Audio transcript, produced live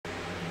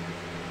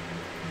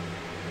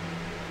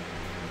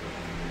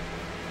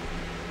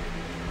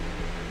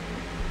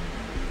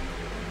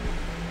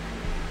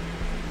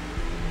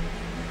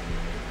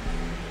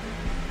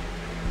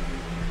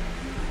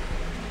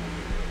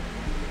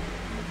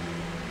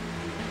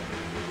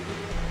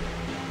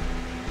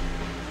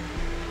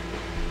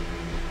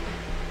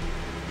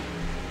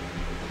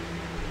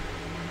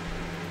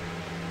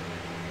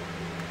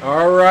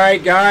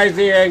Alright guys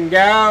and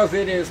gals,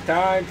 it is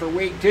time for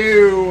week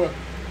 2.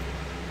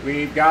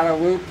 We've got a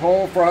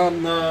loophole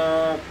from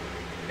the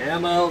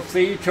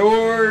MLC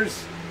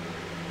tours.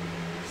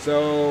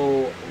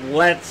 So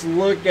let's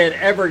look at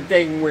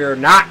everything we're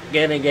not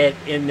going to get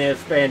in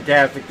this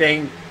fantastic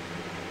thing.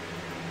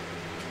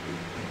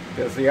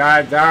 Because the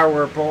odds are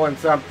we're pulling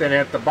something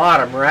at the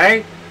bottom,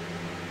 right?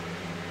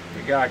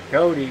 We got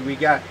Cody, we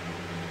got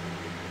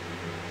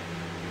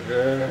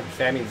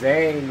Sami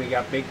Zayn, we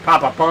got Big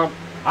Papa Pump.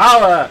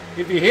 Holla,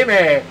 if you hear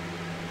me.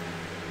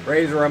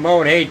 Razor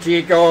Ramon, hey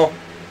Chico.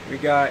 We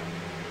got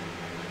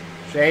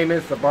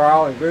Sheamus, the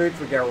Brawling Boots.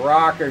 We got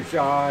Rocker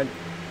Sean.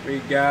 We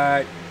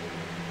got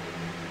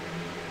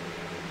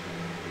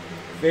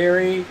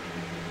Theory,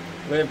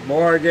 Liv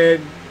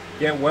Morgan,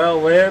 Get Well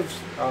Lives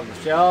on the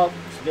shelf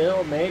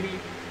still, maybe.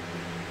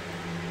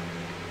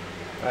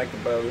 Michael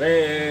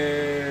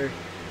Belair.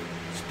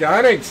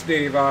 Stunning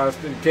Steve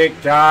Austin,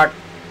 TikTok.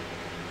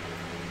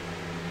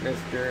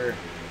 Mr.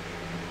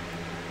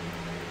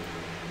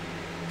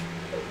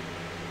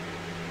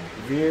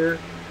 Veer,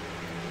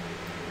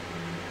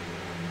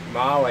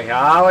 Molly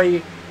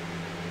Holly,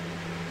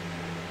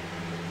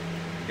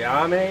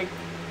 Dominic,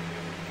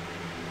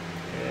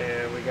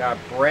 and we got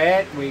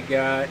Brett, we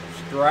got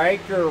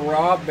Striker,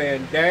 Rob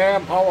Van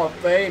Dam, Hall of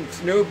Fame,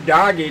 Snoop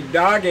Doggy,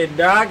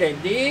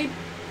 Deep,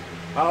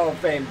 Hall of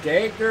Fame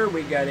Taker,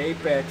 we got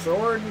Apex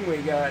Orton, we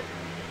got,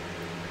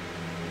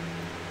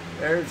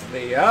 there's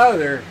the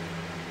other.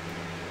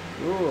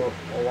 Ooh,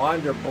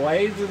 Alondra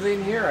Blaze is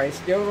in here. I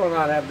still do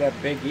not have that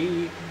Big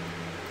E.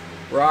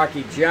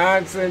 Rocky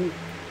Johnson.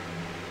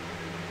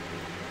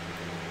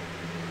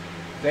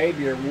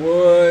 Xavier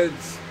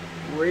Woods.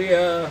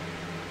 Rhea.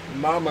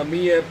 Mamma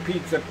Mia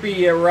Pizza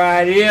Pia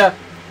right here.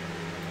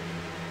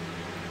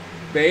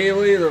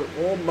 Bailey, the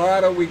old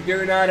motto, we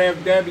do not have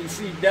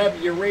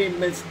WCW. Rey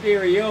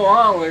Mysterio,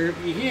 holler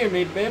if you hear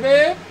me,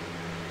 baby.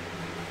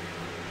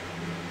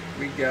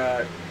 We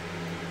got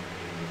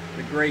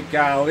the Great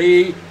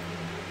Khali.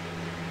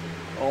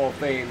 Hall of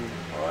Fame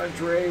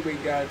Andre, we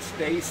got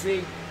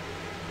Stacy,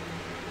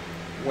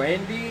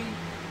 Wendy,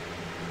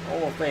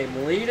 Hall of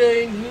Fame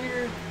Lita in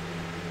here,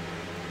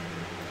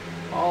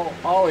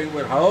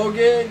 Hollywood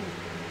Hogan,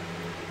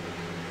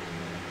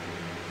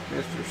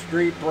 Mr.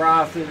 Street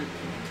Profit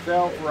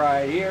himself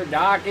right here,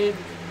 Dawkins,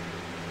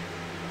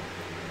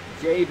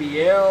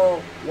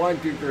 JBL,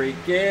 123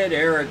 Kid,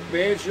 Eric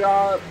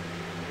Bischoff,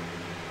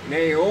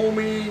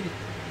 Naomi.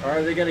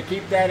 Are they going to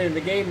keep that in the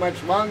game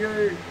much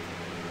longer?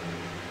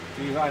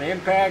 She's on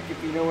Impact,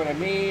 if you know what I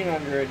mean,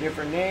 under a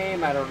different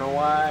name. I don't know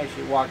why.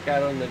 She walked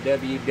out on the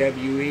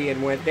WWE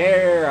and went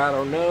there. I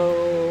don't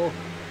know.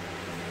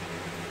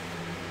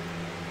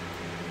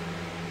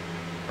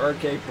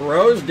 RK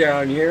Pro's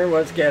down here.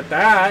 Let's get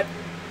that.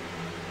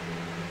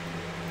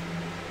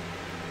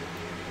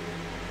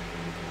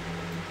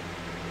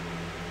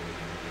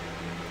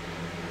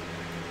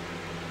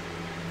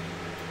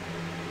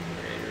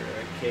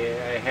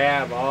 Okay, I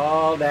have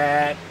all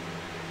that.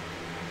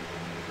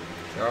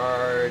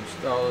 Shards,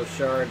 all those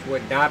shards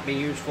would not be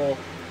useful.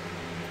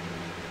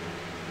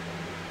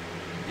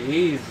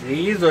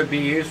 These would be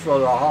useful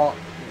to haul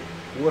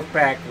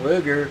Wolfpack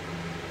Luger.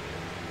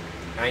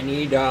 I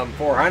need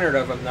 400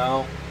 of them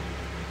though.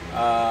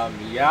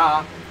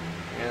 Yeah.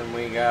 And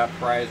we got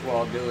prize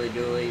wall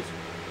doolies.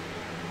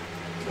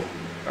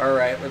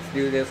 Alright, let's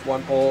do this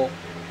one pull.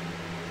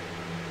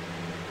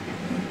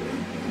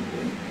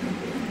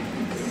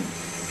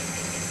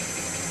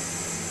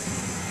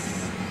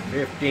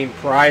 $15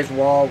 prize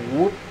wall,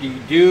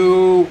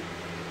 whoop-de-doo.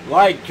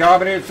 Like,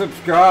 comment, and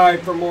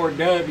subscribe for more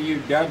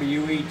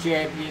WWE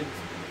champions.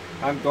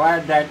 I'm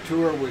glad that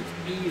tour was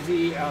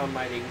easy.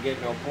 I didn't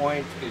get no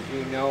points because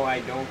you know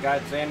I don't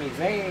got Sami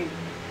Zayn.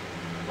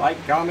 Like,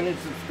 comment, and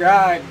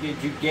subscribe. Did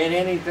you get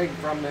anything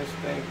from this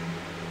thing?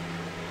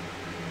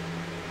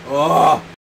 Oh!